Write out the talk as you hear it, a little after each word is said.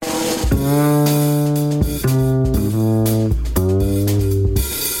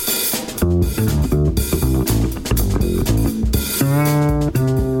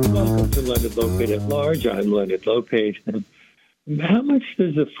George. I'm Leonard Lopez. How much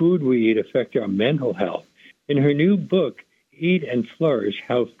does the food we eat affect our mental health? In her new book, Eat and Flourish,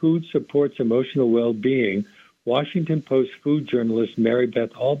 How Food Supports Emotional Well-Being, Washington Post food journalist Mary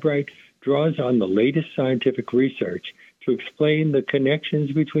Beth Albright draws on the latest scientific research to explain the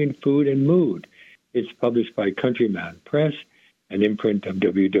connections between food and mood. It's published by Countryman Press, an imprint of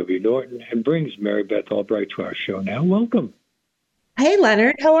W.W. Norton, and brings Mary Beth Albright to our show now. Welcome. Hey,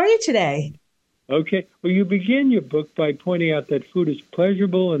 Leonard, how are you today? Okay. Well, you begin your book by pointing out that food is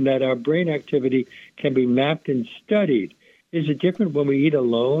pleasurable and that our brain activity can be mapped and studied. Is it different when we eat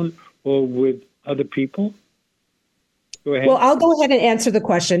alone or with other people? Go ahead. Well, I'll go ahead and answer the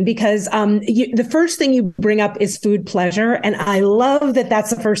question because the first thing you bring up is food pleasure. And I love that that's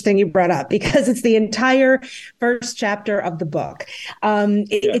the first thing you brought up because it's the entire first chapter of the book.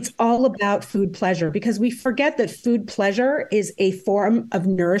 It's all about food pleasure because we forget that food pleasure is a form of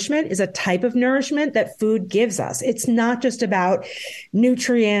nourishment, is a type of nourishment that food gives us. It's not just about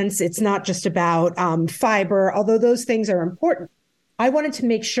nutrients. It's not just about fiber, although those things are important. I wanted to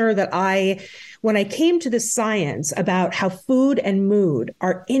make sure that when I came to the science about how food and mood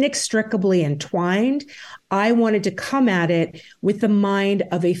are inextricably entwined, I wanted to come at it with the mind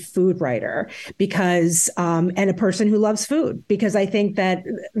of a food writer because, and a person who loves food, because I think that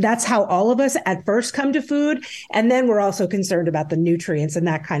that's how all of us at first come to food. And then we're also concerned about the nutrients and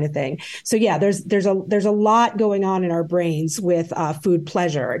that kind of thing. So yeah, there's a lot going on in our brains with food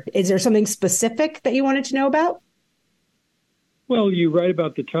pleasure. Is there something specific that you wanted to know about? Well, you write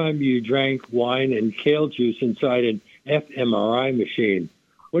about the time you drank wine and kale juice inside an fMRI machine.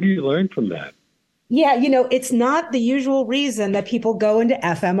 What did you learn from that? Yeah, it's not the usual reason that people go into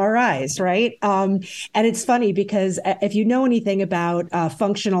fMRIs, right? And it's funny because if you know anything about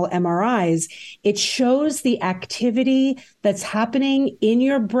functional MRIs, it shows the activity that's happening in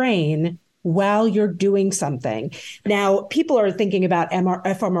your brain while you're doing something. Now, people are thinking about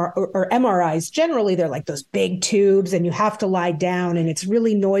fMRI or MRIs. Generally, they're like those big tubes and you have to lie down and it's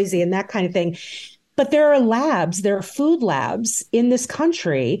really noisy and that kind of thing. But there are food labs in this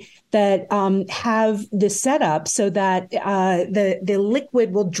country that have this setup so that the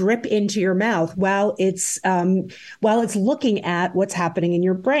liquid will drip into your mouth while it's looking at what's happening in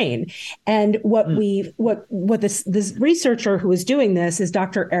your brain. And what this researcher who is doing this is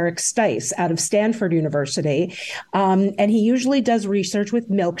Dr. Eric Stice out of Stanford University, and he usually does research with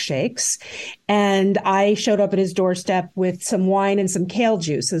milkshakes. And I showed up at his doorstep with some wine and some kale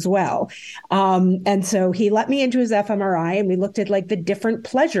juice as well. And so he let me into his fMRI and we looked at like the different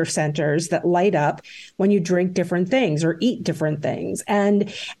pleasure centers that light up when you drink different things or eat different things.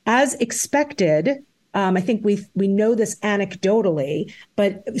 And as expected, I think we know this anecdotally,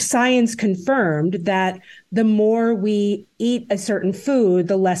 but science confirmed that the more we eat a certain food,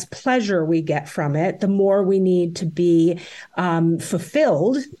 the less pleasure we get from it, the more we need to be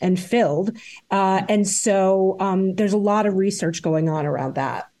fulfilled and filled. And so there's a lot of research going on around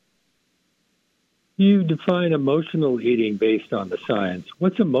that. You define emotional eating based on the science.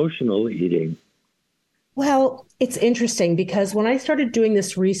 What's emotional eating? Well, it's interesting because when I started doing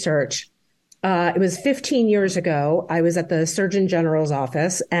this research, it was 15 years ago. I was at the Surgeon General's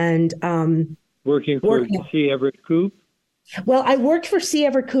office and working for C. Everett Koop. Well, I worked for C.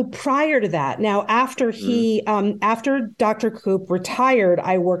 Everett Koop prior to that. Now, after Dr. Koop retired,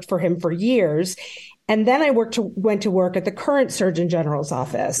 I worked for him for years. And then I went to work at the current Surgeon General's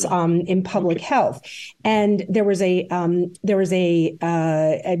office in public health, and there was a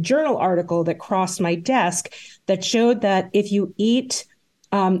journal article that crossed my desk that showed that if you eat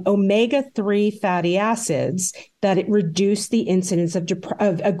omega-3 fatty acids, that it reduced the incidence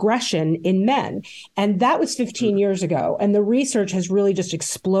of aggression in men. And that was 15 years ago. And the research has really just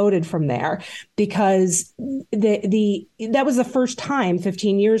exploded from there because that was the first time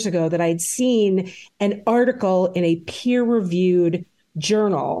 15 years ago that I'd seen an article in a peer-reviewed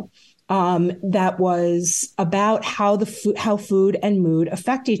journal that was about how food and mood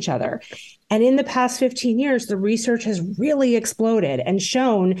affect each other. And in the past 15 years, the research has really exploded and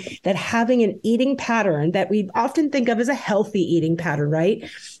shown that having an eating pattern that we often think of as a healthy eating pattern, right?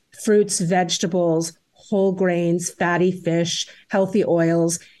 Fruits, vegetables, whole grains, fatty fish, healthy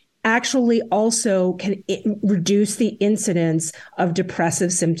oils, actually also can reduce the incidence of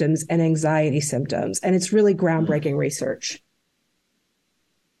depressive symptoms and anxiety symptoms. And it's really groundbreaking research.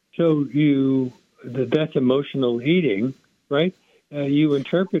 So that's emotional eating, right? You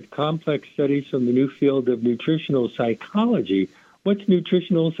interpret complex studies from the new field of nutritional psychology. What's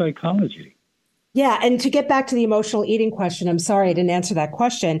nutritional psychology? Yeah, and to get back to the emotional eating question, I'm sorry I didn't answer that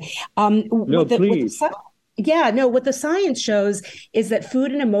question. No, please. Yeah, no, what the science shows is that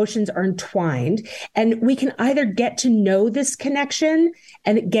food and emotions are entwined, and we can either get to know this connection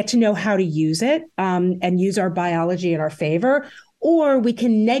and get to know how to use it, and use our biology in our favor, or we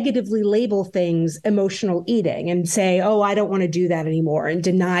can negatively label things emotional eating and say, oh, I don't want to do that anymore, and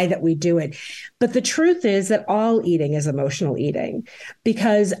deny that we do it. But the truth is that all eating is emotional eating,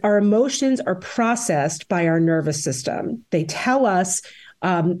 because our emotions are processed by our nervous system. They tell us,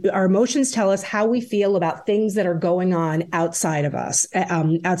 our emotions tell us how we feel about things that are going on outside of us,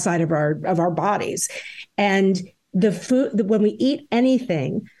 outside of our bodies. And the food, when we eat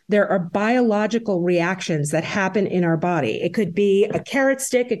anything, there are biological reactions that happen in our body. It could be a carrot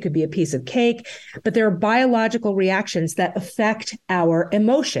stick, it could be a piece of cake, but there are biological reactions that affect our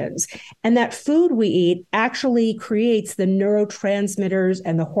emotions. And that food we eat actually creates the neurotransmitters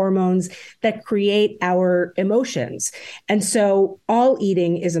and the hormones that create our emotions. And so all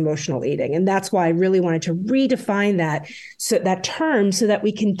eating is emotional eating. And that's why I really wanted to redefine that term, so that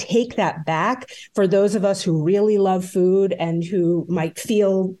we can take that back for those of us who really love food and who might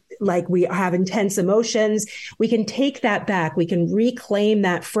feel like we have intense emotions. We can take that back. We can reclaim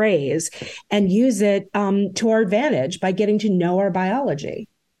that phrase and use it to our advantage by getting to know our biology.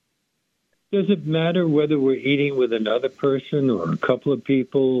 Does it matter whether we're eating with another person or a couple of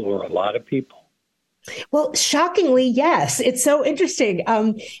people or a lot of people? Well, shockingly, yes. It's so interesting.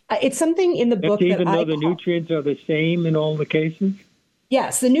 It's something in the book even though the nutrients are the same in all the cases?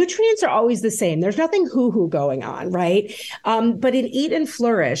 Yes, the nutrients are always the same. There's nothing hoo-hoo going on, right? But in Eat and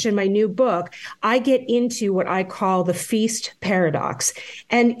Flourish, in my new book, I get into what I call the feast paradox.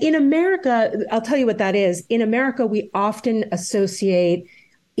 And in America, I'll tell you what that is. In America, we often associate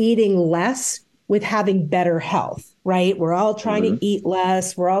eating less with having better health, right? We're all trying to eat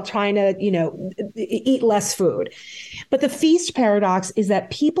less. We're all trying to, eat less food. But the feast paradox is that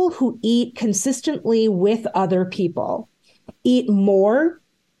people who eat consistently with other people eat more,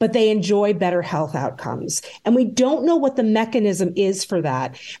 but they enjoy better health outcomes. And we don't know what the mechanism is for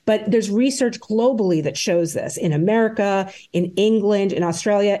that, but there's research globally that shows this in America, in England, in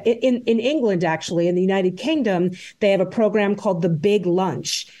Australia. In England, actually, in the United Kingdom, they have a program called the Big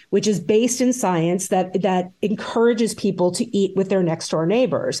Lunch, which is based in science that encourages people to eat with their next door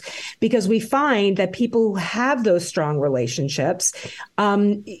neighbors, because we find that people who have those strong relationships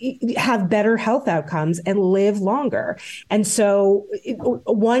have better health outcomes and live longer. And so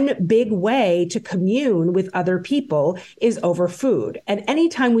one big way to commune with other people is over food. And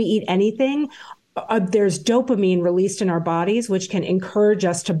anytime we eat anything, there's dopamine released in our bodies, which can encourage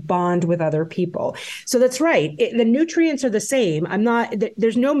us to bond with other people. So that's right. The nutrients are the same.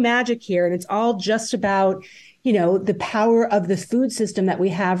 There's no magic here. And it's all just about, the power of the food system that we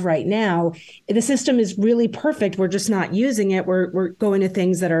have right now. The system is really perfect. We're just not using it. We're going to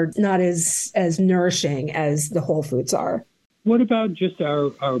things that are not as nourishing as the whole foods are. What about just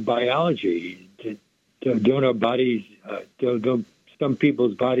our biology? Don't our bodies, don't some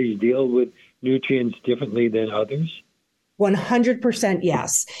people's bodies deal with nutrients differently than others? 100%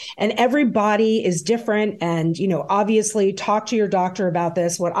 yes. And every body is different. And, obviously talk to your doctor about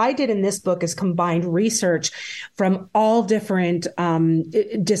this. What I did in this book is combined research from all different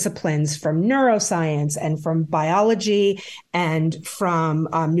disciplines, from neuroscience and from biology and from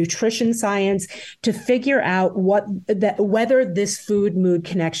nutrition science, to figure out whether this food-mood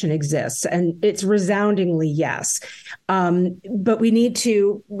connection exists. And it's resoundingly yes. But we need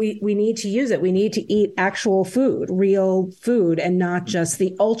to use it. We need to eat actual food, real food, and not just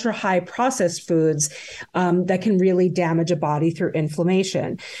the ultra high processed foods that can really damage a body through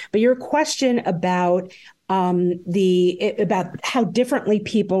inflammation. But your question about how differently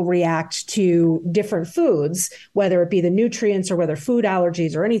people react to different foods, whether it be the nutrients or whether food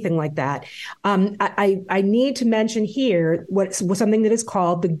allergies or anything like that. I need to mention here something that is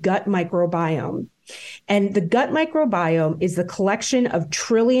called the gut microbiome. And the gut microbiome is the collection of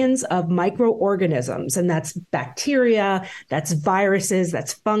trillions of microorganisms, and that's bacteria, that's viruses,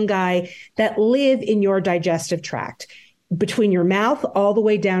 that's fungi that live in your digestive tract, between your mouth all the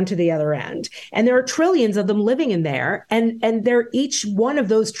way down to the other end. And there are trillions of them living in there. And each one of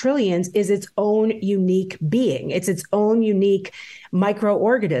those trillions is its own unique being. It's its own unique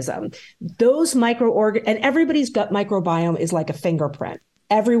microorganism. And everybody's gut microbiome is like a fingerprint.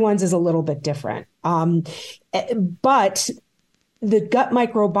 Everyone's is a little bit different. But the gut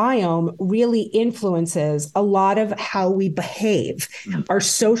microbiome really influences a lot of how we behave, our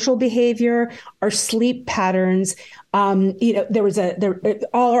social behavior, our sleep patterns. They're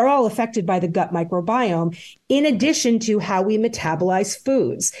all affected by the gut microbiome, in addition to how we metabolize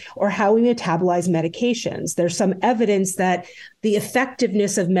foods or how we metabolize medications. There's some evidence that the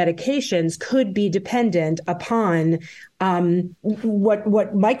effectiveness of medications could be dependent upon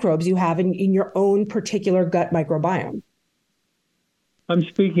what microbes you have in your own particular gut microbiome. I'm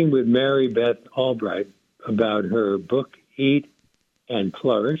speaking with Mary Beth Albright about her book, Eat and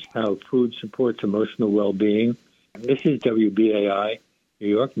Flourish, How Food Supports Emotional Well-Being. This is WBAI, New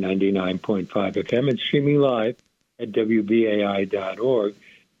York, 99.5 FM, and streaming live at WBAI.org.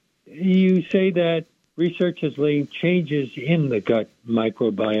 You say that research has linked changes in the gut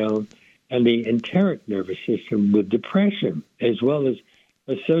microbiome and the enteric nervous system with depression, as well as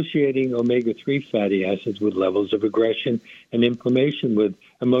associating omega-3 fatty acids with levels of aggression and inflammation with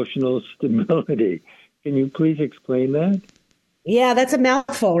emotional stability. Can you please explain that? Yeah, that's a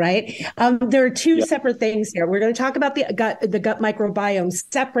mouthful, right? There are two separate things here. We're going to talk about the gut microbiome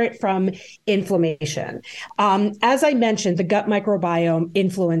separate from inflammation. As I mentioned, the gut microbiome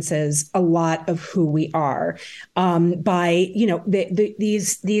influences a lot of who we are by,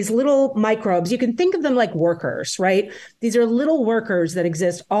 these little microbes. You can think of them like workers, right? These are little workers that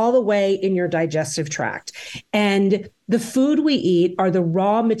exist all the way in your digestive tract. And the food we eat are the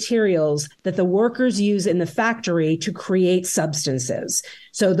raw materials that the workers use in the factory to create substances.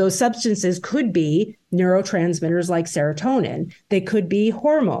 So those substances could be neurotransmitters like serotonin. They could be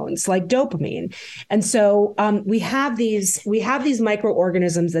hormones like dopamine. And so we have these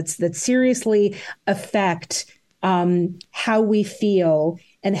microorganisms that seriously affect how we feel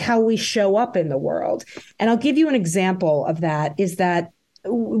and how we show up in the world. And I'll give you an example of that is that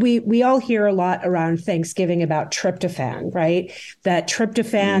we all hear a lot around Thanksgiving about tryptophan, right? That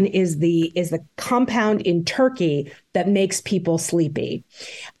tryptophan is the compound in turkey that makes people sleepy.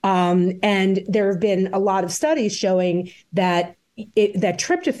 And there have been a lot of studies showing that that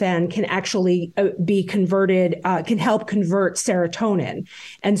tryptophan can actually be converted, can help convert serotonin.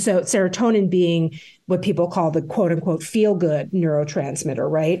 And so serotonin being what people call the quote unquote feel good neurotransmitter,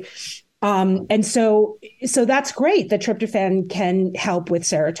 right? And so that's great that tryptophan can help with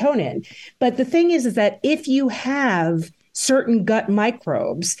serotonin. But the thing is that if you have certain gut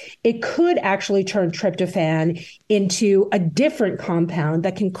microbes, it could actually turn tryptophan into a different compound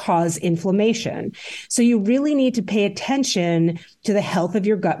that can cause inflammation. So you really need to pay attention to the health of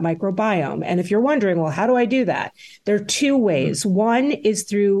your gut microbiome. And if you're wondering, well, how do I do that? There are two ways. One is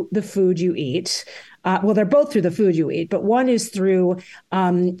through the food you eat. Well, they're both through the food you eat, but one is through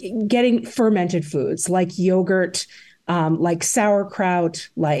getting fermented foods like yogurt, like sauerkraut,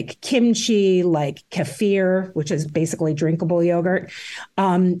 like kimchi, like kefir, which is basically drinkable yogurt.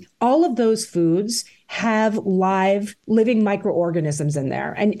 All of those foods have live living microorganisms in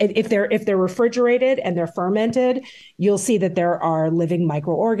there. And if they're refrigerated and they're fermented, you'll see that there are living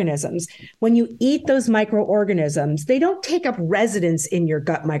microorganisms. When you eat those microorganisms, they don't take up residence in your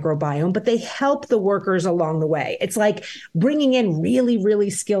gut microbiome, but they help the workers along the way. It's like bringing in really, really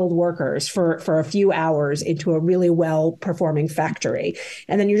skilled workers for a few hours into a really well-performing factory.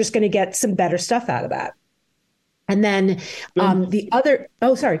 And then you're just going to get some better stuff out of that. And then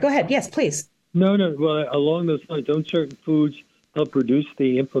sorry, go ahead. Yes, please. No. Well, along those lines, don't certain foods help reduce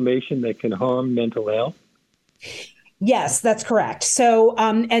the inflammation that can harm mental health? Yes, that's correct. So,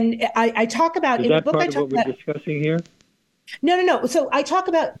 and I talk about in the book. Is that part of what we're discussing here? No. So I talk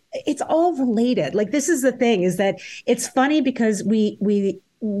about it's all related. Like this is the thing is that it's funny because we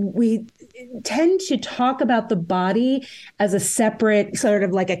tend to talk about the body as a separate sort of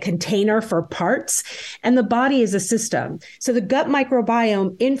like a container for parts, and the body is a system. So the gut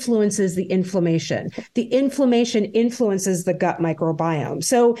microbiome influences the inflammation. The inflammation influences the gut microbiome.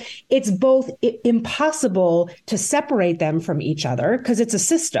 So it's both impossible to separate them from each other because it's a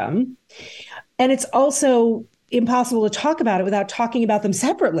system. And it's also impossible to talk about it without talking about them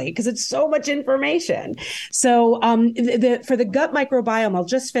separately because it's so much information. So for the gut microbiome, I'll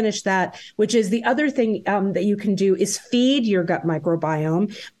just finish that, which is the other thing that you can do is feed your gut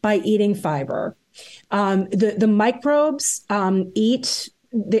microbiome by eating fiber. The microbes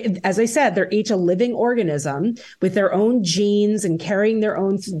as I said, they're each a living organism with their own genes and carrying their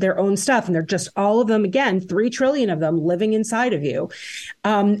own stuff. And they're just all of them, again, 3 trillion of them living inside of you.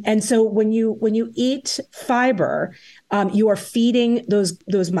 And so when you eat fiber, you are feeding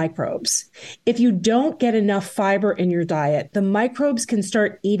those microbes. If you don't get enough fiber in your diet, the microbes can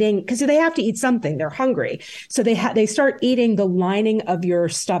start eating because they have to eat something. They're hungry. So they start eating the lining of your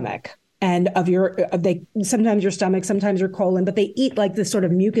stomach. and of your, they sometimes your stomach, sometimes your colon, but they eat like this sort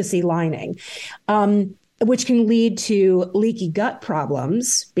of mucousy lining. Which can lead to leaky gut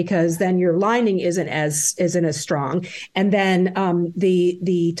problems because then your lining isn't as strong, and then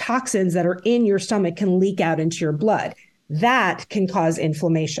the toxins that are in your stomach can leak out into your blood. That can cause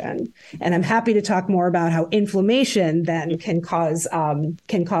inflammation, and I'm happy to talk more about how inflammation then can cause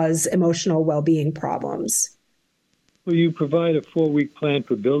emotional well-being problems. Well, you provide a 4-week plan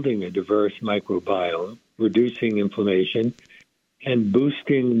for building a diverse microbiome, reducing inflammation, and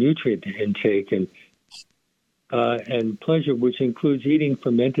boosting nutrient intake and pleasure, which includes eating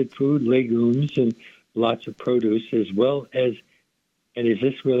fermented food, legumes, and lots of produce, as well as, and is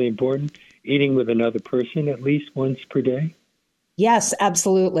this really important, eating with another person at least once per day? Yes,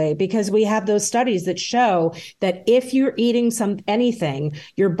 absolutely. Because we have those studies that show that if you're eating anything,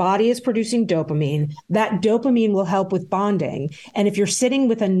 your body is producing dopamine. That dopamine will help with bonding. And if you're sitting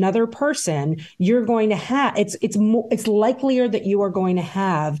with another person, you're going to have it's likelier that you are going to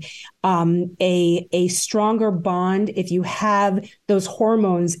have a stronger bond if you have those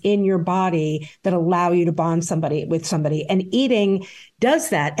hormones in your body that allow you to bond with somebody. And eating does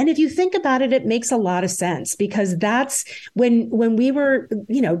that. And if you think about it, it makes a lot of sense, because that's when we were,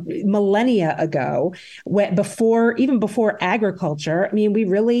 millennia ago, even before agriculture. I mean, we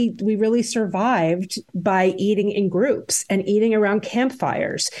really survived by eating in groups and eating around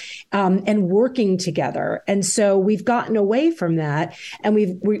campfires, and working together. And so we've gotten away from that, and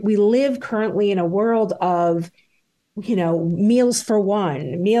we live currently in a world of meals for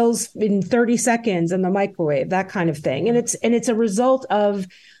one, meals in 30 seconds in the microwave, that kind of thing. And it's a result of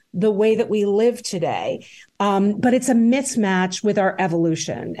the way that we live today. But it's a mismatch with our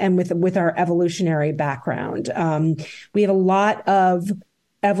evolution and with our evolutionary background. We have a lot of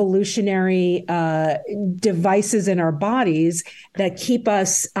evolutionary devices in our bodies that keep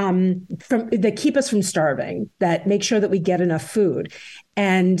us from starving, that make sure that we get enough food.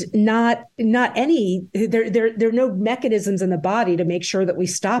 And not any there are no mechanisms in the body to make sure that we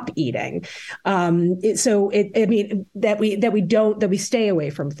stop eating. That we stay away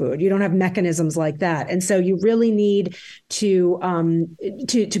from food. You don't have mechanisms like that, and so you really need to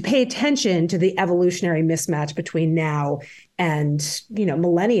pay attention to the evolutionary mismatch between now and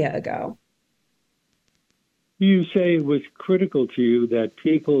millennia ago. You say it was critical to you that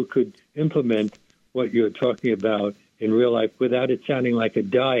people could implement what you're talking about in real life without it sounding like a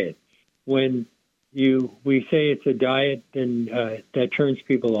diet. When we say it's a diet, then that turns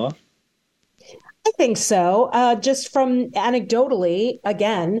people off? I think so. Just from anecdotally,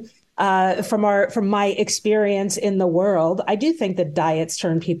 again, from my experience in the world, I do think that diets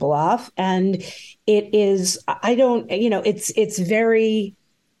turn people off. And it is, it's very,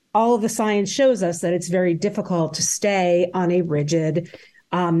 all of the science shows us that it's very difficult to stay on a rigid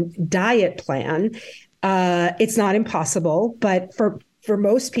diet plan. It's not impossible, but for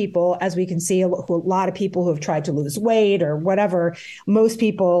most people, as we can see, a lot of people who have tried to lose weight or whatever, most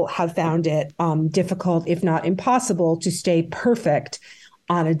people have found it difficult, if not impossible, to stay perfect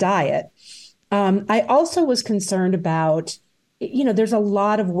on a diet. I also was concerned about, there's a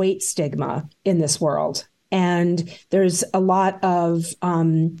lot of weight stigma in this world, and there's a lot of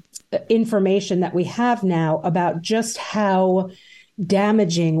information that we have now about just how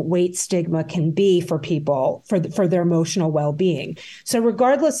damaging weight stigma can be for people, for their emotional well-being. So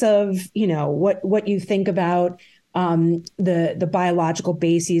regardless of, what you think about the biological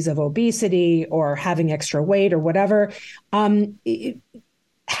bases of obesity or having extra weight or whatever, having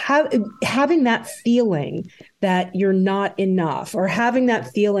that feeling that you're not enough, or having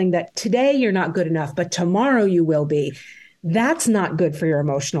that feeling that today you're not good enough, but tomorrow you will be, that's not good for your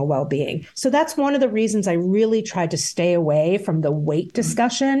emotional well-being. So that's one of the reasons I really tried to stay away from the weight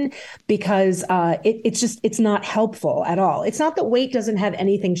discussion, because it's not helpful at all. It's not that weight doesn't have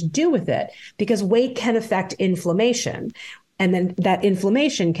anything to do with it, because weight can affect inflammation. And then that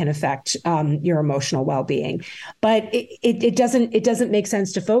inflammation can affect your emotional well-being. But it doesn't make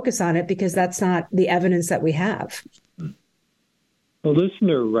sense to focus on it, because that's not the evidence that we have. A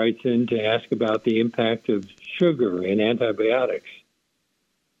listener writes in to ask about the impact of sugar and antibiotics.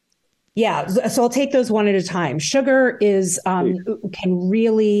 Yeah, so I'll take those one at a time. Sugar can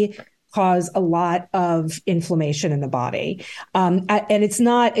really cause a lot of inflammation in the body. And it's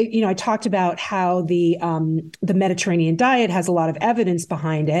not, I talked about how the Mediterranean diet has a lot of evidence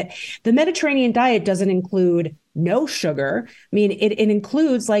behind it. The Mediterranean diet doesn't include no sugar. I mean, it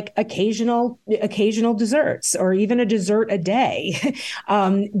includes like occasional desserts, or even a dessert a day.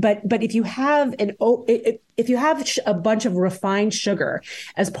 But if you have a bunch of refined sugar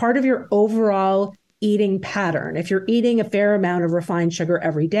as part of your overall eating pattern, if you're eating a fair amount of refined sugar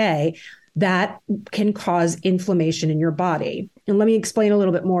every day, that can cause inflammation in your body. And let me explain a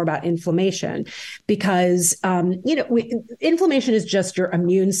little bit more about inflammation, because inflammation is just your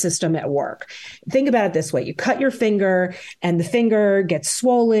immune system at work. Think about it this way: you cut your finger, and the finger gets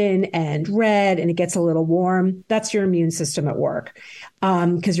swollen and red, and it gets a little warm. That's your immune system at work,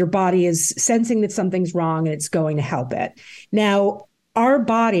 because your body is sensing that something's wrong, and it's going to help it. Now, our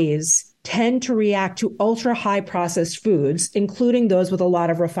bodies tend to react to ultra high processed foods, including those with a lot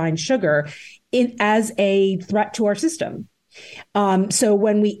of refined sugar, as a threat to our system. So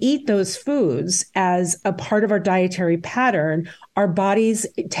when we eat those foods as a part of our dietary pattern, our bodies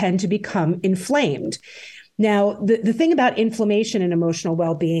tend to become inflamed. Now, the thing about inflammation and emotional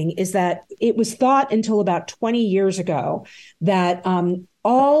well-being is that it was thought until about 20 years ago that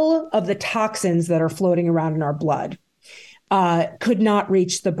all of the toxins that are floating around in our blood could not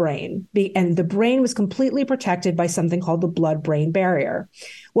reach the brain. And the brain was completely protected by something called the blood-brain barrier.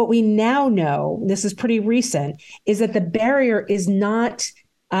 What we now know, this is pretty recent, is that the barrier is not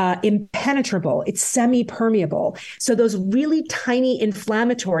impenetrable. It's semi-permeable. So those really tiny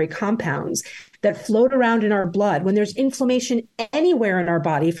inflammatory compounds that float around in our blood, when there's inflammation anywhere in our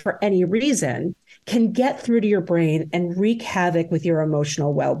body for any reason, can get through to your brain and wreak havoc with your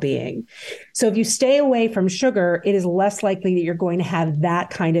emotional well-being. So if you stay away from sugar, it is less likely that you're going to have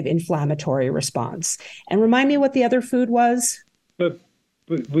that kind of inflammatory response. And remind me what the other food was? But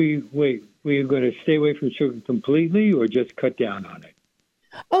we going to stay away from sugar completely, or just cut down on it?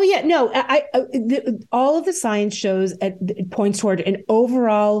 Oh, yeah. No, all of the science shows it points toward an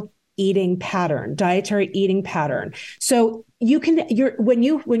overall eating pattern, dietary eating pattern. So when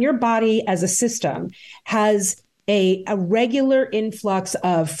your body as a system has a regular influx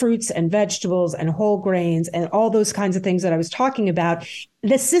of fruits and vegetables and whole grains and all those kinds of things that I was talking about,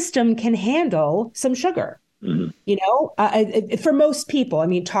 the system can handle some sugar. Mm-hmm. For most people, I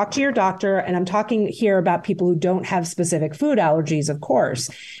mean, talk to your doctor, and I'm talking here about people who don't have specific food allergies, of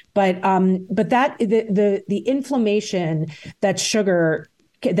course, but that the inflammation that sugar,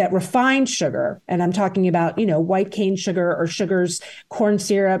 that refined sugar, and I'm talking about, white cane sugar or sugars, corn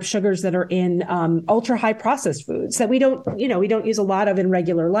syrup, sugars that are in ultra high processed foods that we don't use a lot of in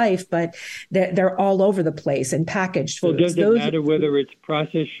regular life, but they're all over the place in packaged foods. So does it matter whether it's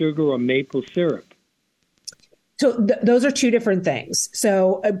processed sugar or maple syrup? So those are two different things.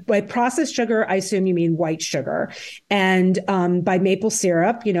 So by processed sugar, I assume you mean white sugar. And by maple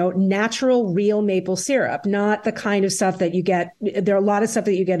syrup, natural, real maple syrup, not the kind of stuff that you get. There are a lot of stuff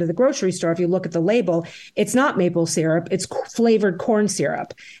that you get at the grocery store. If you look at the label, it's not maple syrup, it's flavored corn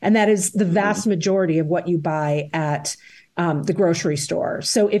syrup. And that is the vast majority of what you buy at the grocery store.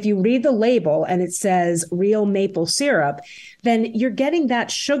 So if you read the label and it says real maple syrup, then you're getting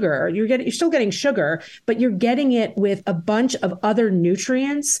that sugar. You're still getting sugar, but you're getting it with a bunch of other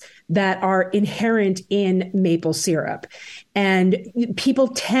nutrients that are inherent in maple syrup. And people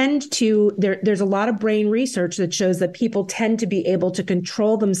tend to, there's a lot of brain research that shows that people tend to be able to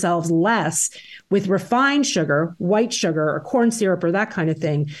control themselves less with refined sugar, white sugar, or corn syrup, or that kind of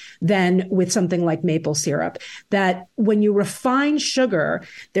thing, than with something like maple syrup. That when you refine sugar,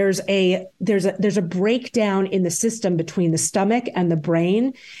 there's a breakdown in the system between the stomach and the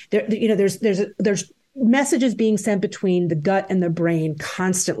brain. There's messages being sent between the gut and the brain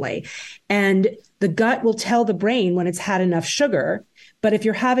constantly. And the gut will tell the brain when it's had enough sugar. But if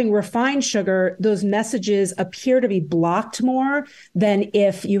you're having refined sugar, those messages appear to be blocked more than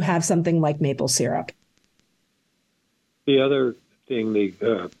if you have something like maple syrup. The other thing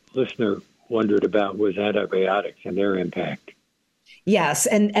the listener wondered about was antibiotics and their impact. Yes,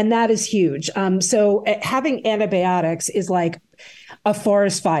 and that is huge. So having antibiotics is like a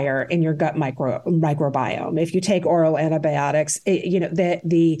forest fire in your gut microbiome. If you take oral antibiotics,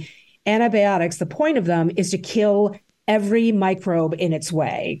 the antibiotics, the point of them is to kill every microbe in its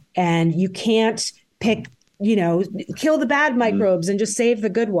way. And you can't pick, kill the bad microbes and just save the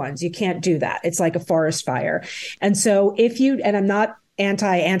good ones. You can't do that. It's like a forest fire. And so and I'm not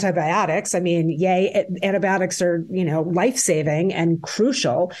antibiotics. I mean, yay, antibiotics are, life-saving and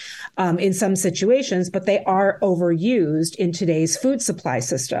crucial in some situations, but they are overused in today's food supply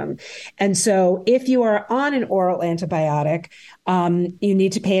system. And so if you are on an oral antibiotic, you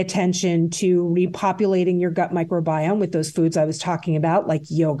need to pay attention to repopulating your gut microbiome with those foods I was talking about, like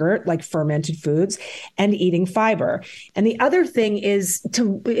yogurt, like fermented foods, and eating fiber. And the other thing is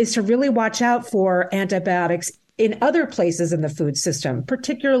to really watch out for antibiotics in other places in the food system,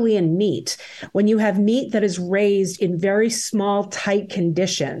 particularly in meat. When you have meat that is raised in very small, tight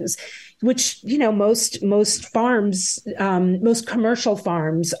conditions, which, most farms, most commercial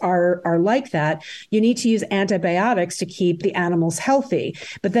farms are like that. You need to use antibiotics to keep the animals healthy.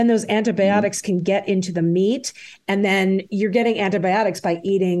 But then those antibiotics can get into the meat, and then you're getting antibiotics by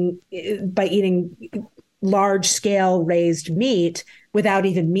eating large scale raised meat without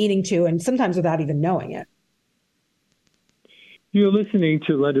even meaning to, and sometimes without even knowing it. You're listening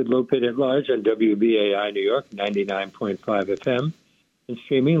to Leonard Lopate at Large on WBAI New York, 99.5 FM, and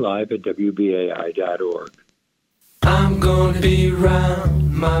streaming live at WBAI.org. I'm gonna be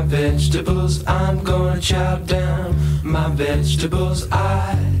around my vegetables. I'm gonna chow down my vegetables.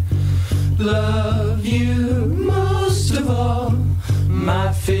 I love you most of all,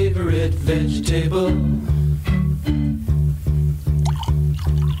 my favorite vegetable.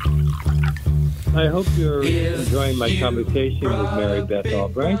 I hope you're enjoying my conversation with Mary Beth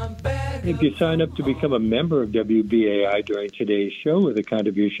Albright. If you sign up to become a member of WBAI during today's show with a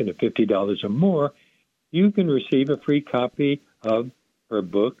contribution of $50 or more, you can receive a free copy of her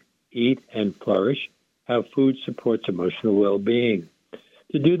book, Eat and Flourish, How Food Supports Emotional Well-Being.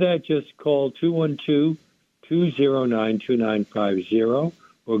 To do that, just call 212-209-2950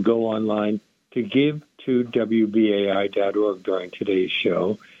 or go online to give2wbai.org during today's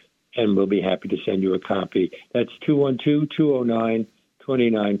show, and we'll be happy to send you a copy. That's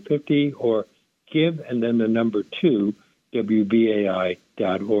 212-209-2950 or give and then the number 2,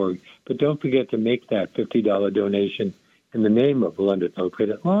 WBAI.org. But don't forget to make that $50 donation in the name of Leonard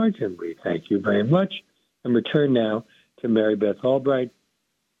Lopate at Large, and we thank you very much. And return now to Mary Beth Albright.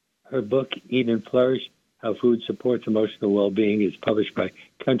 Her book, Eat and Flourish, How Food Supports Emotional Well-Being, is published by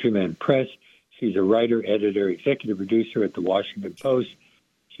Countryman Press. She's a writer, editor, executive producer at The Washington Post.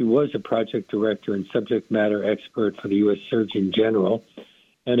 She was a project director and subject matter expert for the U.S. Surgeon General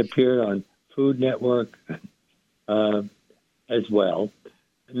and appeared on Food Network as well.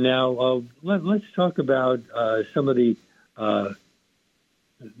 Now, let's talk about some of the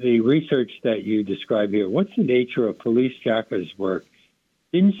research that you describe here. What's the nature of Felice Jacka's work?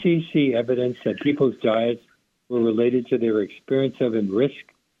 Didn't she see evidence that people's diets were related to their experience of and risk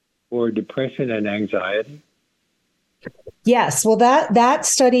for depression and anxiety? Yes. Well, that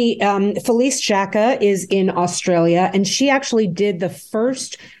study, Felice Jacka is in Australia, and she actually did the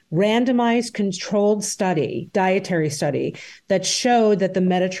first randomized controlled study, dietary study, that showed that the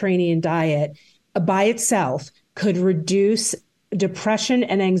Mediterranean diet by itself could reduce depression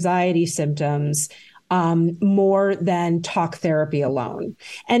and anxiety symptoms more than talk therapy alone.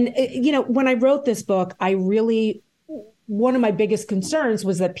 And, when I wrote this book, one of my biggest concerns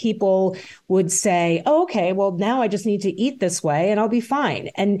was that people would say, oh, okay, well, now I just need to eat this way and I'll be fine.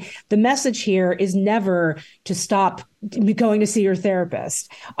 And the message here is never to stop going to see your therapist.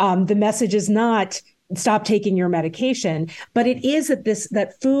 The message is not stop taking your medication, but it is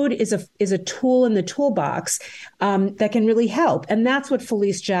that food is a tool in the toolbox that can really help. And that's what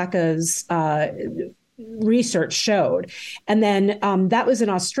Felice Jacka's research showed. And then that was in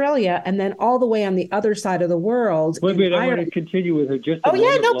Australia, and then all the way on the other side of the world. Wait, I want to continue with her just a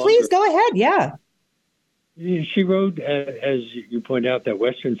moment longer. Please go ahead. Yeah. She wrote, as you point out, that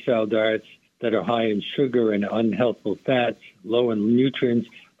Western-style diets that are high in sugar and unhealthful fats, low in nutrients,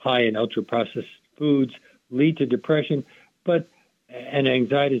 high in ultra-processed foods lead to depression, and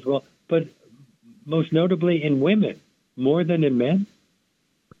anxiety as well, but most notably in women, more than in men.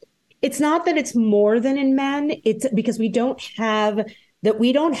 It's not that it's more than in men. It's because we don't have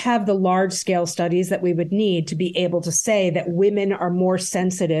the large scale studies that we would need to be able to say that women are more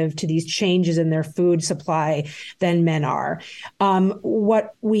sensitive to these changes in their food supply than men are.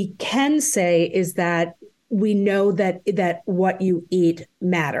 What we can say is that we know that what you eat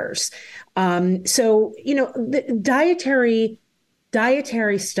matters. The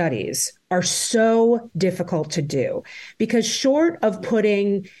dietary studies are so difficult to do because short of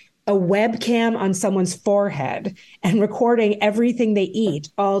putting a webcam on someone's forehead and recording everything they eat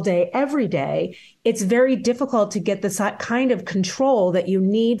all day, every day, it's very difficult to get the kind of control that you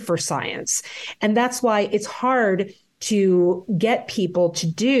need for science. And that's why it's hard to get people to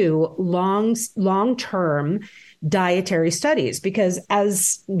do long-term dietary studies, because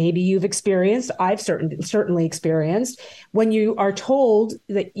as maybe you've experienced, I've certainly experienced, when you are told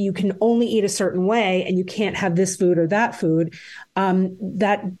that you can only eat a certain way and you can't have this food or that food,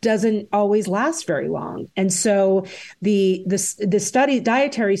 that doesn't always last very long. And so the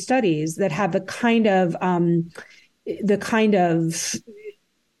dietary studies that have the kind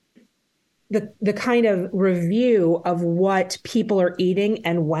of review of what people are eating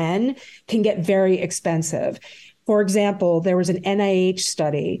and when can get very expensive. For example, there was an NIH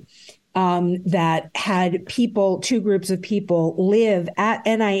study that had two groups of people live at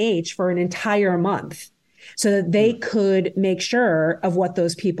NIH for an entire month so that they could make sure of what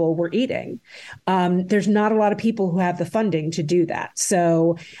those people were eating. There's not a lot of people who have the funding to do that.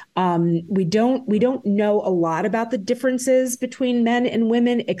 So we don't know a lot about the differences between men and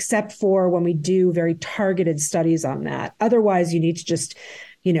women, except for when we do very targeted studies on that. Otherwise, you need to just,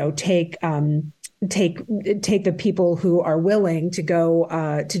 take the people who are willing to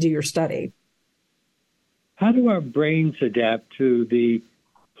go to do your study. How do our brains adapt to the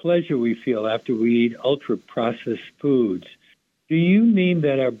pleasure we feel after we eat ultra-processed foods? Do you mean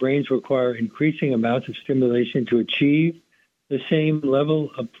that our brains require increasing amounts of stimulation to achieve the same level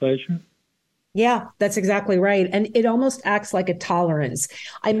of pleasure? Yeah, that's exactly right. And it almost acts like a tolerance.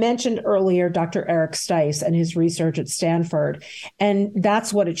 I mentioned earlier Dr. Eric Stice and his research at Stanford. And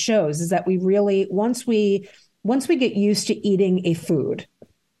that's what it shows, is that we really, once we get used to eating a food,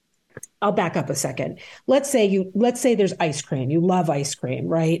 I'll back up a second. Let's say there's ice cream. You love ice cream,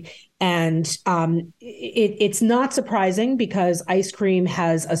 right? And it's not surprising because ice cream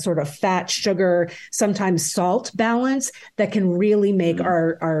has a sort of fat, sugar, sometimes salt balance that can really make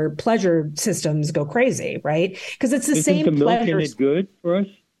our pleasure systems go crazy, right? Because it's the same pleasure. Isn't the milk pleasure. in it good for us?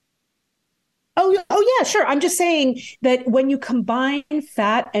 Oh yeah, sure. I'm just saying that when you combine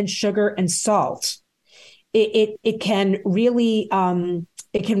fat and sugar and salt, it can really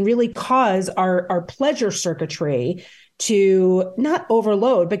cause our pleasure circuitry to not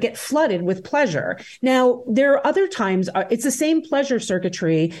overload, but get flooded with pleasure. Now, there are other times, it's the same pleasure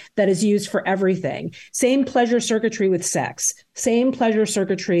circuitry that is used for everything. Same pleasure circuitry with sex, same pleasure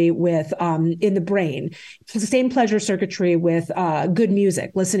circuitry with in the brain, same pleasure circuitry with good music,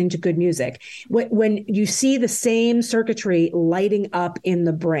 listening to good music. When you see the same circuitry lighting up in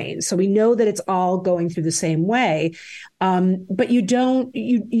the brain. So we know that it's all going through the same way. But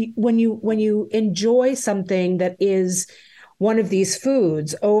when you enjoy something that is one of these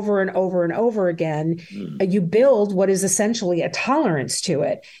foods over and over and over again, you build what is essentially a tolerance to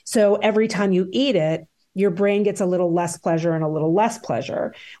it. So every time you eat it, your brain gets a little less pleasure and a little less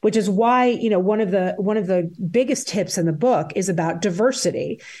pleasure, which is why, one of the biggest tips in the book is about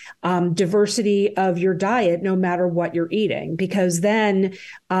diversity of your diet, no matter what you're eating, because then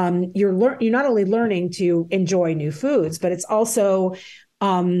you're not only learning to enjoy new foods, but it's also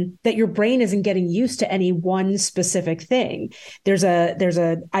that your brain isn't getting used to any one specific thing. There's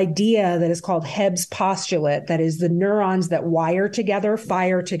a idea that is called Hebb's postulate, that is the neurons that wire together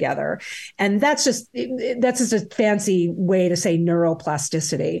fire together, and that's just a fancy way to say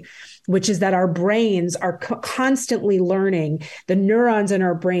neuroplasticity, which is that our brains are constantly learning. The neurons in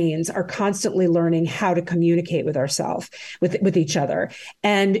our brains are constantly learning how to communicate with ourselves, with each other.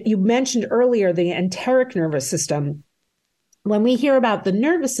 And you mentioned earlier the enteric nervous system. When we hear about the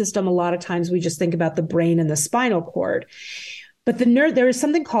nervous system, a lot of times we just think about the brain and the spinal cord. But there is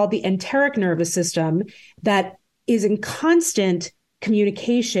something called the enteric nervous system that is in constant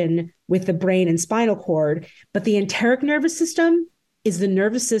communication with the brain and spinal cord. But the enteric nervous system is the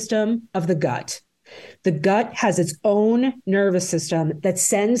nervous system of the gut. The gut has its own nervous system that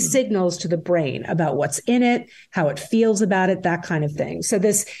sends signals to the brain about what's in it, how it feels about it, that kind of thing. So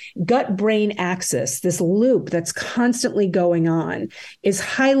this gut-brain axis, this loop that's constantly going on, is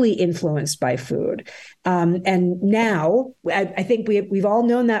highly influenced by food. And now, I think we've all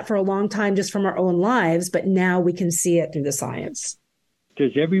known that for a long time just from our own lives, but now we can see it through the science.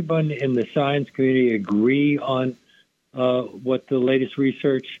 Does everyone in the science community agree on what the latest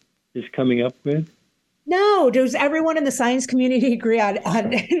research is coming up with? No, does everyone in the science community agree on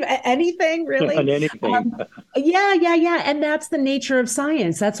anything, really? On anything. Yeah. And that's the nature of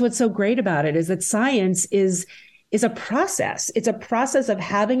science. That's what's so great about it, is that science is a process. It's a process of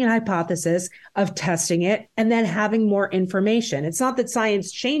having an hypothesis, of testing it, and then having more information. It's not that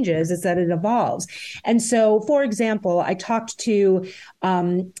science changes, it's that it evolves. And so, for example, I talked to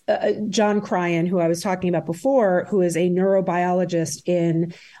John Cryan, who I was talking about before, who is a neurobiologist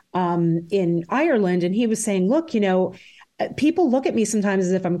in Ireland. And he was saying, look, people look at me sometimes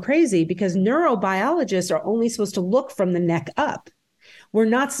as if I'm crazy because neurobiologists are only supposed to look from the neck up.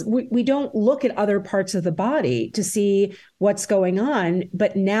 We don't look at other parts of the body to see what's going on.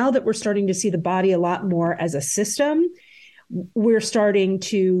 But now that we're starting to see the body a lot more as a system, we're starting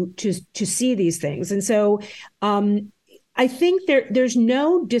to see these things. And so, I think there's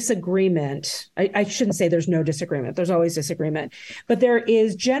no disagreement. I shouldn't say there's no disagreement. There's always disagreement. But there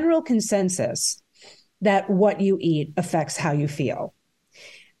is general consensus that what you eat affects how you feel.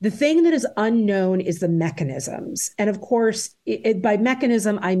 The thing that is unknown is the mechanisms. And of course, by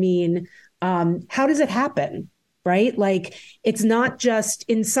mechanism, I mean, how does it happen? right? Like, it's not just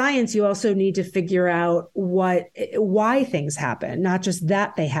in science, you also need to figure out why things happen, not just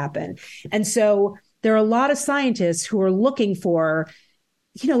that they happen. And so there are a lot of scientists who are looking for,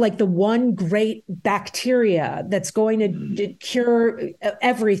 like the one great bacteria that's going to cure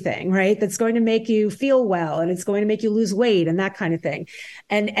everything, right? That's going to make you feel well and it's going to make you lose weight and that kind of thing.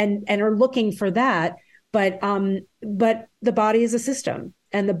 And are looking for that. But the body is a system,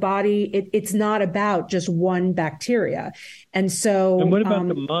 and the body, it's not about just one bacteria. And so. And what about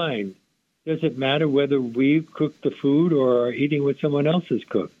the mind? Does it matter whether we cook the food or are eating what someone else has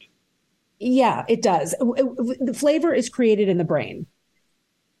cooked? Yeah, it does. The flavor is created in the brain.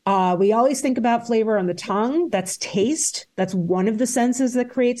 We always think about flavor on the tongue. That's taste. That's one of the senses that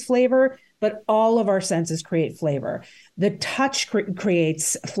creates flavor, but all of our senses create flavor. The touch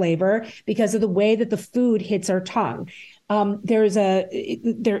creates flavor because of the way that the food hits our tongue. In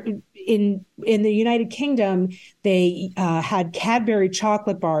the United Kingdom, they had Cadbury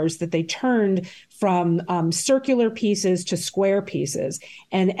chocolate bars that they turned from circular pieces to square pieces,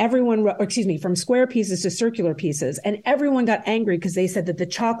 and from square pieces to circular pieces, and everyone got angry because they said that the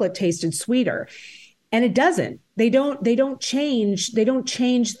chocolate tasted sweeter, and it doesn't. They didn't change the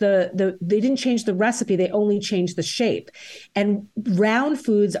recipe. They only changed the shape, and round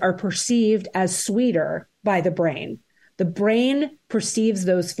foods are perceived as sweeter by the brain. The brain perceives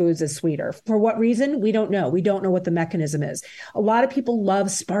those foods as sweeter. For what reason? We don't know. We don't know what the mechanism is. A lot of people love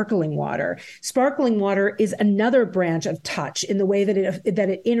sparkling water. Sparkling water is another branch of touch in the way that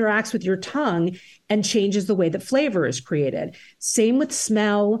it interacts with your tongue and changes the way that flavor is created. Same with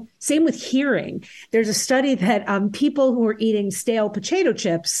smell, same with hearing. There's a study that people who are eating stale potato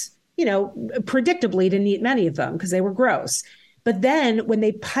chips, predictably didn't eat many of them because they were gross. But then when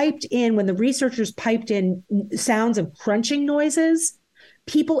the researchers piped in sounds of crunching noises,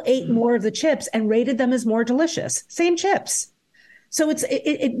 people ate more of the chips and rated them as more delicious. Same chips. So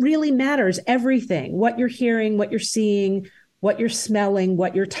it really matters, everything, what you're hearing, what you're seeing, what you're smelling,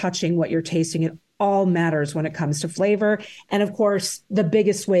 what you're touching, what you're tasting. It all matters when it comes to flavor. And of course, the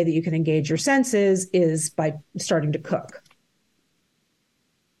biggest way that you can engage your senses is by starting to cook.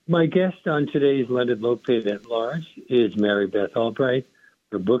 My guest on today's Leonard Lopate at Large is Mary Beth Albright.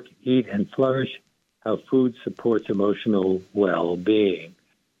 Her book, Eat and Flourish, How Food Supports Emotional Well-Being.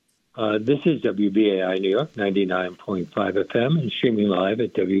 This is WBAI New York, 99.5 FM, and streaming live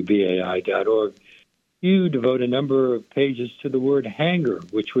at WBAI.org. You devote a number of pages to the word hanger,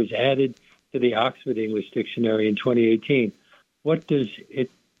 which was added to the Oxford English Dictionary in 2018. What does it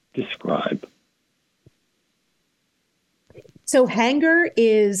describe? So hanger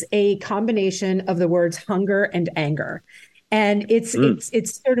is a combination of the words hunger and anger. And it's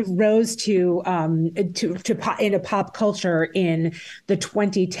sort of rose to into pop culture in the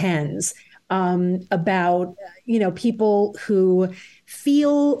 2010s about, people who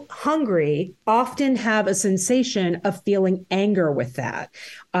feel hungry often have a sensation of feeling anger with that,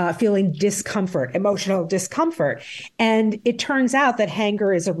 feeling discomfort, emotional discomfort. And it turns out that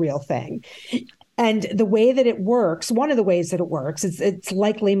hanger is a real thing. And the way that it works, one of the ways that it works, it's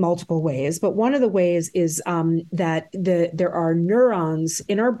likely multiple ways, but one of the ways is that there are neurons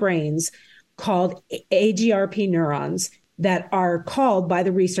in our brains called AGRP neurons that are called by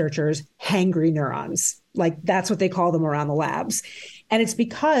the researchers hangry neurons. Like, that's what they call them around the labs. And it's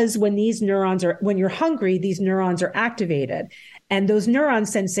because when you're hungry, these neurons are activated. And those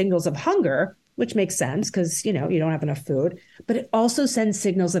neurons send signals of hunger, which makes sense because, you don't have enough food, but it also sends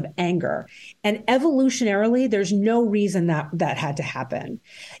signals of anger. And evolutionarily, there's no reason that had to happen,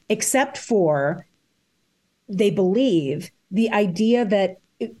 except for, they believe, the idea that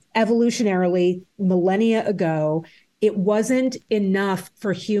evolutionarily, millennia ago, it wasn't enough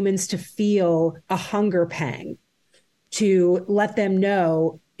for humans to feel a hunger pang, to let them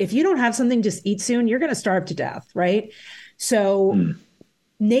know, if you don't have something to eat soon, you're going to starve to death, right? So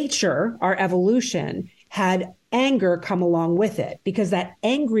nature, our evolution, had anger come along with it, because that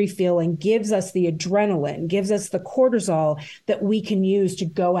angry feeling gives us the adrenaline, gives us the cortisol that we can use to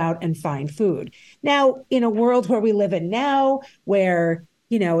go out and find food. Now, in a world where we live in now, where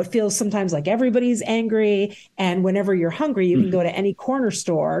it feels sometimes like everybody's angry, and whenever you're hungry, you can go to any corner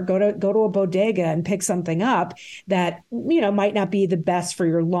store, go to a bodega and pick something up that, might not be the best for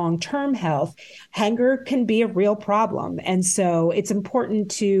your long-term health. Hunger can be a real problem. And so it's important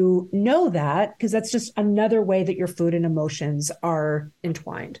to know that, because that's just another way that your food and emotions are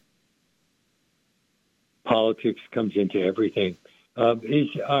entwined. Politics comes into everything. Are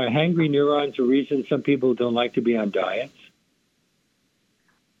hangry neurons a reason some people don't like to be on diets?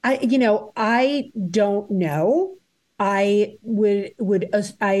 I don't know. I would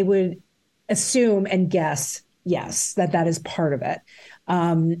assume and guess yes, that is part of it.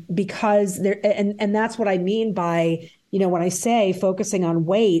 Because there, and that's what I mean by, when I say focusing on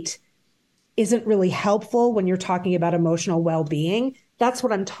weight isn't really helpful when you're talking about emotional well-being. That's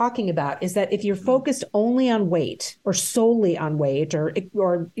what I'm talking about, is that if you're focused only on weight or solely on weight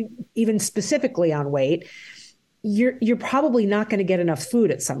or even specifically on weight, you're probably not going to get enough food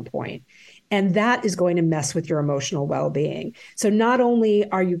at some point. And that is going to mess with your emotional well-being. So not only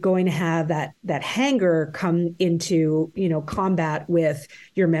are you going to have that hanger come into, combat with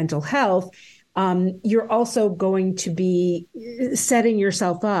your mental health, you're also going to be setting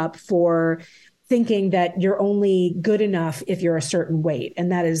yourself up for thinking that you're only good enough if you're a certain weight.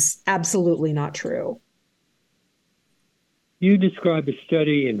 And that is absolutely not true. You describe a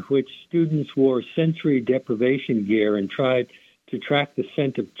study in which students wore sensory deprivation gear and tried to track the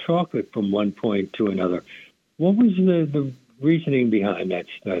scent of chocolate from one point to another. What was the reasoning behind that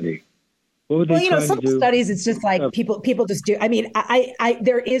study? Some studies, it's just like people just do. I mean, I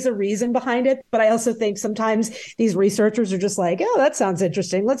there is a reason behind it, but I also think sometimes these researchers are just like, oh, that sounds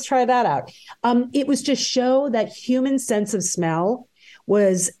interesting. Let's try that out. It was to show that human sense of smell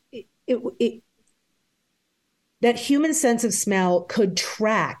was that human sense of smell could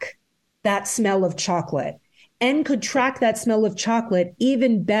track that smell of chocolate, and could track that smell of chocolate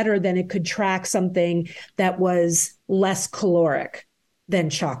even better than it could track something that was less caloric than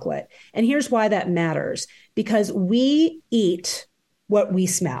chocolate. And here's why that matters, because we eat what we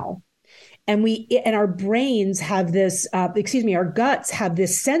smell. And our brains have this, our guts have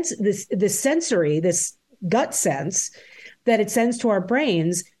this sense, this sensory, this gut sense that it sends to our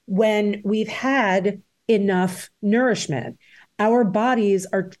brains when we've had enough nourishment. Our bodies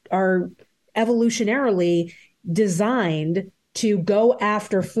are evolutionarily designed to go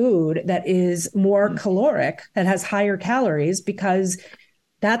after food that is more caloric, that has higher calories, because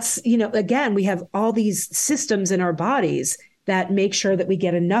that's, again, we have all these systems in our bodies that make sure that we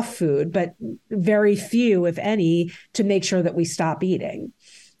get enough food, but very few, if any, to make sure that we stop eating.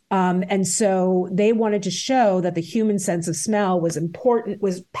 And so they wanted to show that the human sense of smell was important,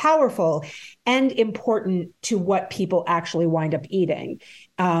 was powerful and important to what people actually wind up eating.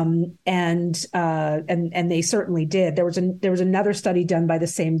 And they certainly did. There was another study done by the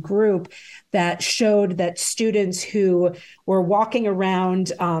same group that showed that students who were walking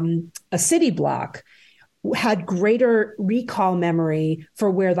around a city block had greater recall memory for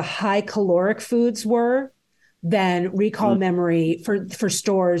where the high caloric foods were than recall memory for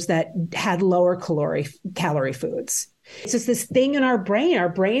stores that had lower calorie foods. It's just this thing in our brain. Our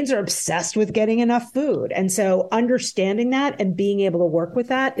brains are obsessed with getting enough food. And so understanding that and being able to work with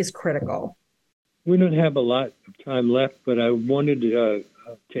that is critical. We don't have a lot of time left, but I wanted to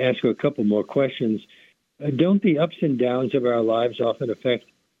ask you a couple more questions. Don't the ups and downs of our lives often affect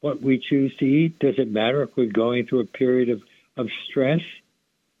what we choose to eat? Does it matter if we're going through a period of stress?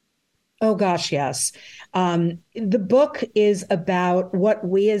 Oh, gosh, yes. The book is about what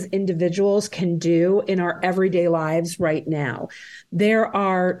we as individuals can do in our everyday lives right now. There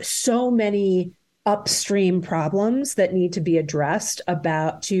are so many upstream problems that need to be addressed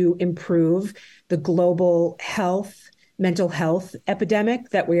to improve the global mental health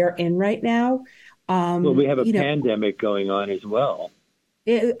epidemic that we are in right now. Well, we have a pandemic going on as well.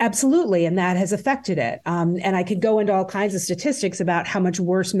 Absolutely. And that has affected it. And I could go into all kinds of statistics about how much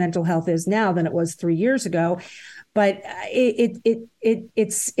worse mental health is now than it was 3 years ago. But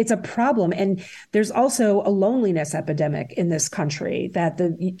it's a problem. And there's also a loneliness epidemic in this country that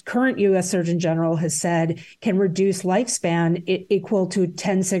the current U.S. Surgeon General has said can reduce lifespan equal to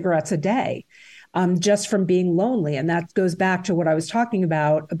 10 cigarettes a day. Just from being lonely. And that goes back to what I was talking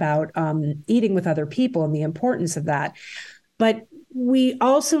about eating with other people and the importance of that. But we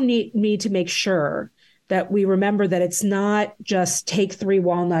also need to make sure that we remember that it's not just take 3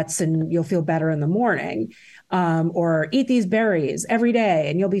 walnuts and you'll feel better in the morning, or eat these berries every day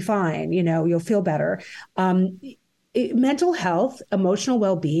and you'll be fine. You'll feel better. Mental health, emotional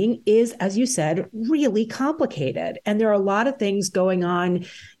well-being is, as you said, really complicated. And there are a lot of things going on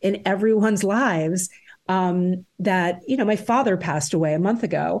in everyone's lives that, my father passed away a month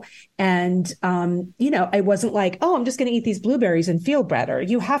ago. And, I wasn't like, oh, I'm just going to eat these blueberries and feel better.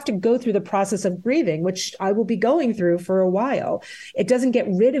 You have to go through the process of grieving, which I will be going through for a while. It doesn't get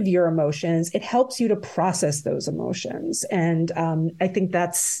rid of your emotions. It helps you to process those emotions. And I think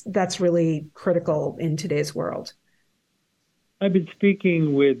that's really critical in today's world. I've been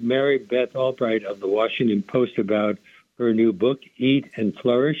speaking with Mary Beth Albright of the Washington Post about her new book, Eat and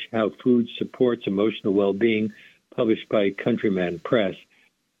Flourish, How Food Supports Emotional Well-Being, published by Countryman Press.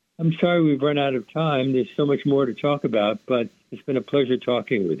 I'm sorry we've run out of time. There's so much more to talk about, but it's been a pleasure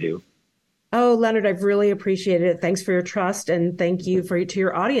talking with you. Oh, Leonard, I've really appreciated it. Thanks for your trust, and thank you to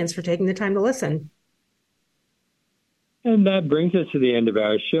your audience for taking the time to listen. And that brings us to the end of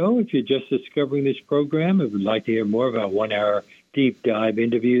our show. If you're just discovering this program and would like to hear more about 1 hour deep dive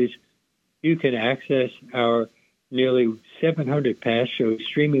interviews, you can access our nearly 700 past shows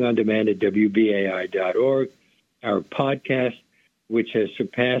streaming on demand at WBAI.org. Our podcast, which has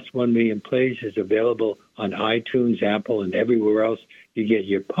surpassed 1 million plays, is available on iTunes, Apple, and everywhere else you get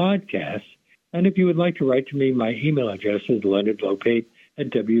your podcasts. And if you would like to write to me, my email address is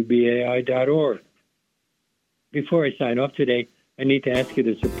leonardlopate@WBAI.org. Before I sign off today, I need to ask you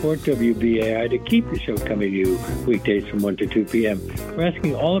to support WBAI to keep the show coming to you weekdays from 1 to 2 p.m. We're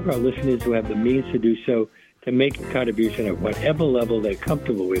asking all of our listeners who have the means to do so to make a contribution at whatever level they're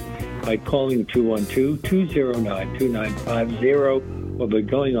comfortable with by calling 212-209-2950 or by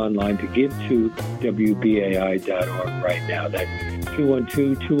going online to give2WBAI.org right now. That's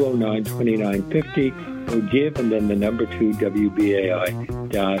 212-209-2950 or give and then the number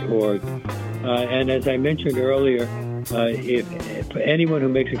 2WBAI.org. And as I mentioned earlier, if anyone who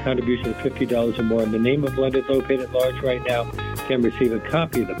makes a contribution of $50 or more in the name of Leonard Lopate at Large right now can receive a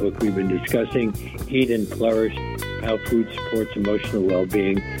copy of the book we've been discussing, Eat and Flourish, How Food Supports Emotional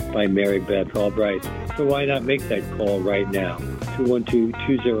Well-Being by Mary Beth Albright. So why not make that call right now,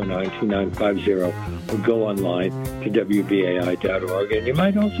 212-209-2950, or go online to WBAI.org. And you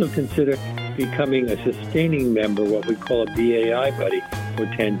might also consider becoming a sustaining member, what we call a BAI buddy, for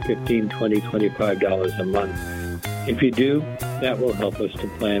 $10, $15, $20, $25 a month. If you do, that will help us to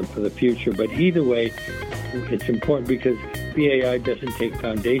plan for the future. But either way, it's important because BAI doesn't take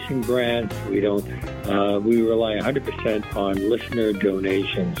foundation grants. We rely 100% on listener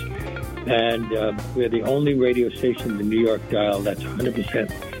donations. And we're the only radio station in the New York dial that's 100%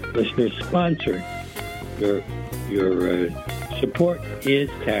 listener sponsored. Your support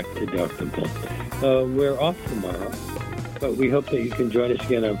is tax deductible. We're off tomorrow, but we hope that you can join us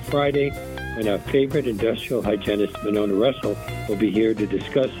again on Friday when our favorite industrial hygienist, Winona Russell, will be here to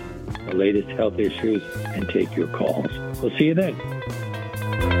discuss the latest health issues and take your calls. We'll see you then.